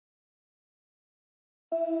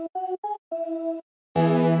Good day,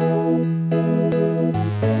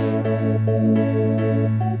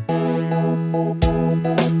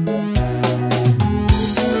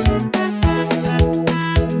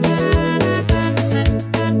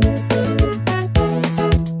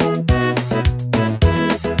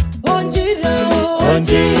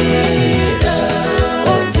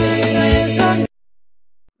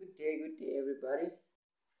 everybody.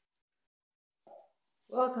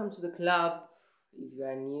 Welcome to the club. If you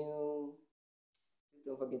are new, please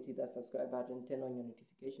don't forget to hit that subscribe button, turn on your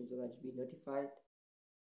notifications so that you'll be notified.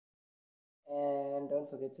 And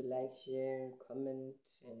don't forget to like, share, comment,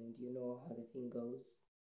 and you know how the thing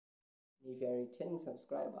goes. And if you're a returning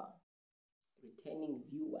subscriber, returning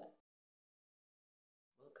viewer,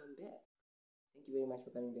 welcome back. Thank you very much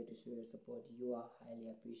for coming back to show your support. You are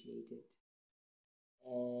highly appreciated.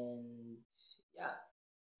 And yeah,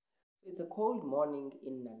 so it's a cold morning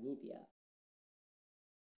in Namibia.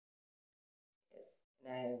 Yes, and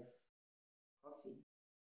I have coffee.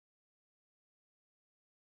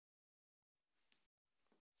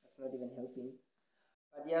 That's not even helping.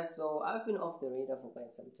 But yeah, so I've been off the radar for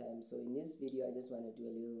quite some time. So in this video, I just want to do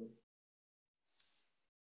a little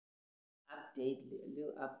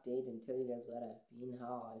update and tell you guys what I've been,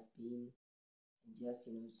 how I've been, and just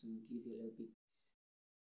to give you a little bit,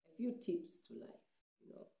 a few tips to life,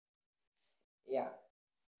 Yeah.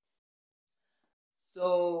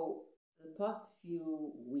 So the past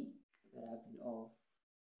few weeks that I've been off,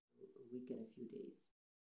 a week and a few days,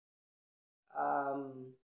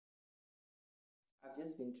 I've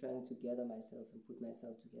just been trying to gather myself and put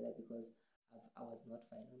myself together because I was not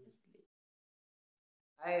fine, honestly.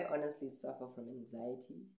 I honestly suffer from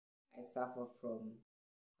anxiety. I suffer from,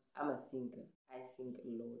 because I'm a thinker. I think a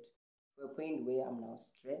lot. To a point where I'm now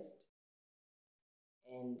stressed.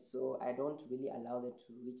 And so I don't really allow that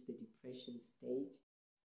to reach the depression stage.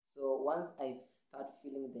 So once I start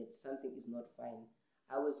feeling that something is not fine,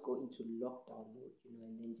 I always go into lockdown mode,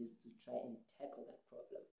 and then just to try and tackle that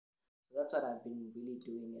problem. So that's what I've been really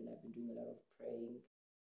doing, and I've been doing a lot of praying,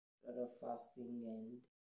 a lot of fasting, and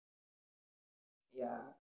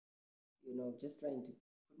yeah, just trying to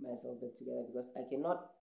put myself back together because I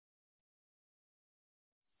cannot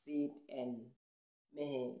sit and,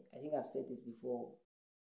 I think I've said this before,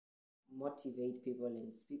 motivate people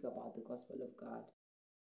and speak about the gospel of God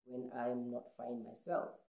when I'm not fine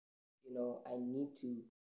myself. I need to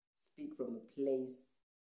speak from a place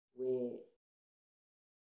where,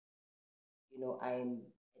 I'm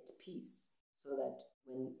at peace so that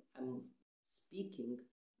when I'm speaking,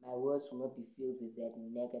 my words will not be filled with that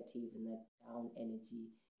negative and that down energy.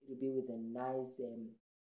 It will be with a nice,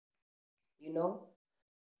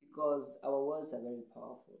 because our words are very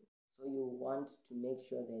powerful. So you want to make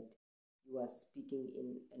sure that you are speaking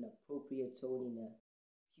in an appropriate tone, in a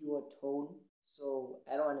pure tone. So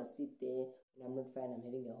I don't want to sit there when I'm not fine, I'm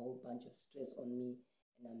having a whole bunch of stress on me,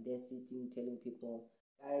 and I'm there sitting telling people,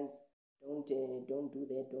 guys, don't do that, don't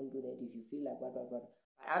do that if you feel like what. But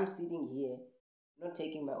I'm sitting here not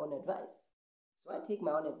taking my own advice. So I take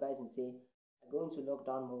my own advice and say, I go into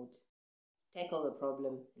lockdown mode, tackle the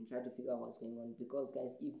problem, and try to figure out what's going on. Because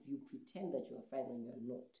guys, if you pretend that you are fine when you're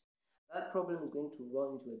not, that problem is going to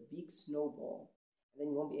roll into a big snowball, and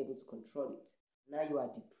then you won't be able to control it. Now you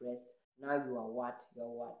are depressed. Now you are what? You're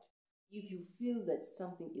what? If you feel that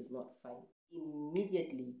something is not fine,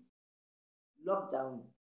 immediately lock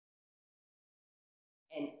down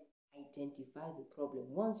and identify the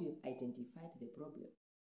problem. Once you've identified the problem,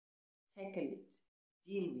 tackle it,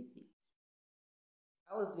 deal with it.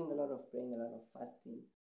 I was doing a lot of praying, a lot of fasting.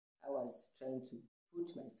 I was trying to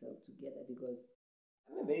put myself together because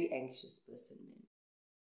I'm a very anxious person, man.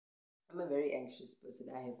 I'm a very anxious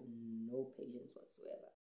person. I have no patience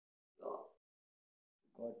whatsoever. Oh,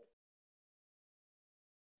 God.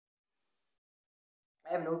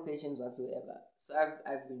 I have no patience whatsoever. So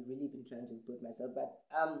I've really been trying to put myself, but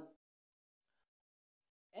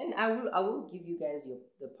and I will give you guys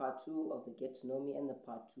the part 2 of the get to know me and the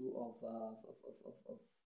part 2 of the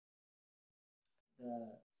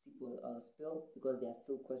sequel spill, because there are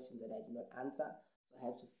still questions that I did not answer, so I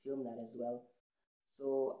have to film that as well.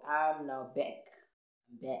 So I'm now back.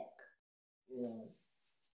 I'm back.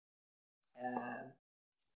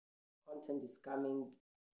 Content is coming,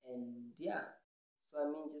 and yeah.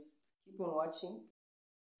 So just keep on watching,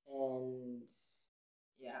 and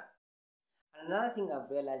yeah. Another thing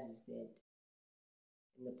I've realized is that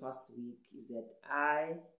in the past week is that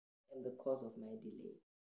I am the cause of my delay.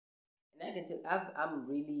 And I can tell I'm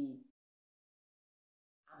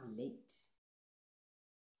late.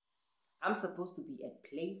 I'm supposed to be at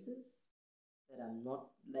places that I'm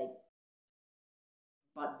not, like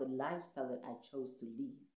but the lifestyle that I chose to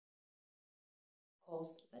live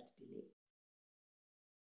caused that delay.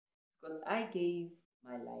 Because I gave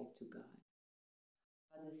my life to God.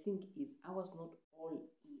 But the thing is, I was not all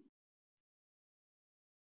in.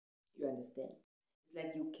 You understand? It's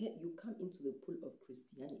like you come into the pool of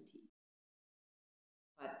Christianity,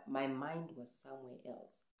 but my mind was somewhere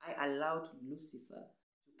else. I allowed Lucifer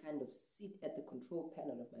to kind of sit at the control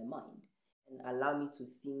panel of my mind and allow me to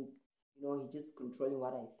think, he's just controlling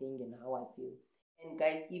what I think and how I feel. And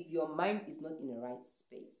guys, if your mind is not in the right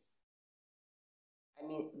space, I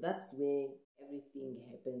mean, that's where everything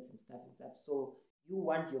happens and stuff. So you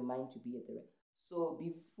want your mind to be at the right. So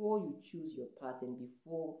before you choose your path and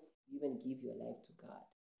before you even give your life to God,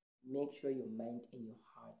 make sure your mind and your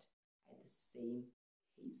heart are at the same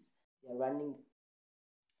pace. They're running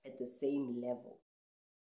at the same level.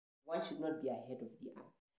 One should not be ahead of the other.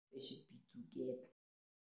 They should be together.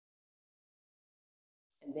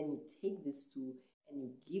 And then you take these two and you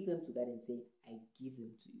give them to God and say, I give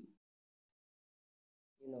them to you.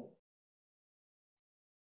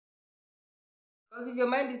 Because if your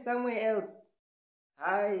mind is somewhere else,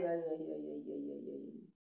 it's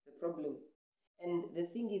a problem. And the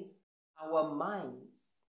thing is, our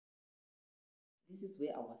minds, this is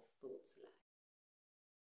where our thoughts lie.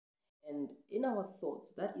 And in our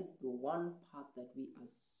thoughts, that is the one part that we are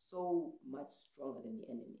so much stronger than the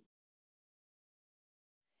enemy.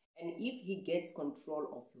 And if he gets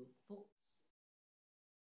control of your thoughts,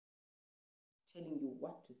 telling you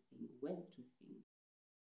what to think, when to think,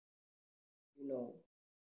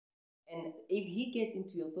 and if he gets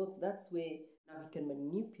into your thoughts, that's where now he can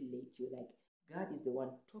manipulate you. Like, God is the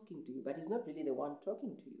one talking to you, but he's not really the one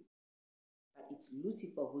talking to you. But it's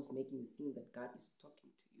Lucifer who's making you think that God is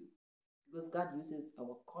talking to you. Because God uses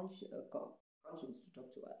our conscience to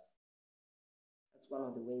talk to us. That's one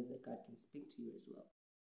of the ways that God can speak to you as well.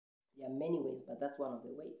 There are many ways, but that's one of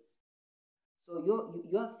the ways. So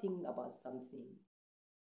you're thinking about something,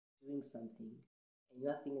 doing something, and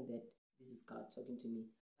you're thinking that this is God talking to me,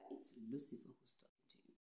 but it's Lucifer who's talking to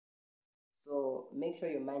you. So make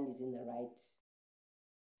sure your mind is in the right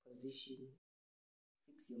position.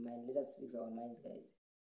 Fix your mind. Let us fix our minds, guys,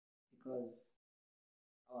 because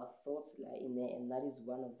our thoughts lie in there, and that is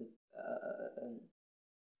one of the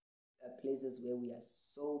places where we are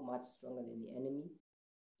so much stronger than the enemy.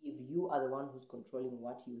 If you are the one who's controlling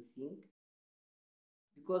what you think,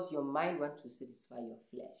 because your mind wants to satisfy your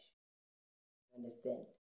flesh, you understand?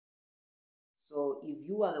 So if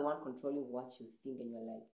you are the one controlling what you think and you're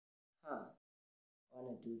like, I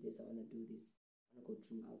want to do this, I want to go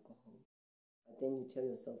drink alcohol, but then you tell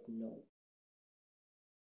yourself no,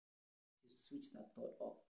 you switch that thought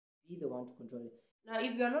off. Be the one to control it. Now,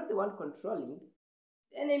 if you are not the one controlling,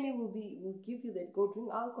 the enemy will give you that, go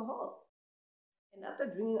drink alcohol. And after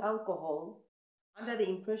drinking alcohol, under the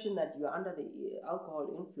impression that you are under the alcohol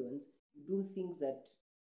influence, you do things that,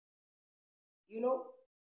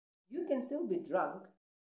 you can still be drunk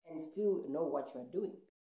and still know what you are doing.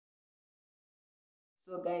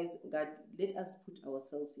 So guys, God, let us put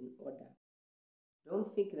ourselves in order.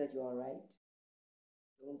 Don't fake that you are right.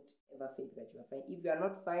 Don't ever fake that you are fine. If you are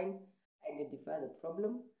not fine, identify the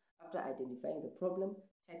problem. After identifying the problem,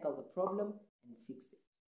 tackle the problem and fix it.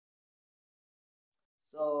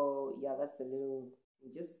 So yeah, that's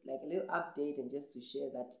just like a little update, and just to share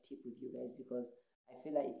that tip with you guys, because I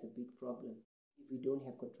feel like it's a big problem if we don't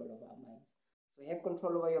have control over our minds. So have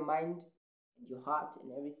control over your mind and your heart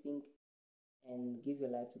and everything, and give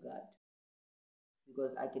your life to God.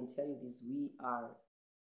 Because I can tell you this, we are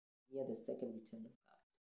near the second return of God.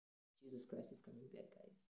 Jesus Christ is coming back,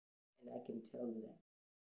 guys. And I can tell you that.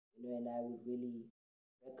 And I would really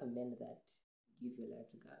recommend that you give your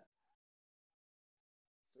life to God.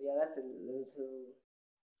 So yeah, that's a little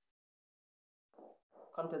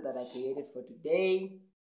content that I created for today.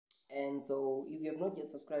 And so if you have not yet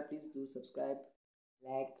subscribed, please do subscribe,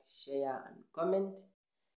 like, share, and comment.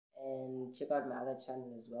 And check out my other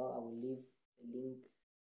channel as well. I will leave the link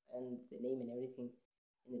and the name and everything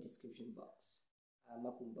in the description box,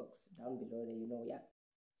 Makum box down below there, yeah.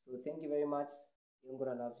 So thank you very much.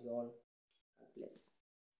 Yungura loves you all. God bless.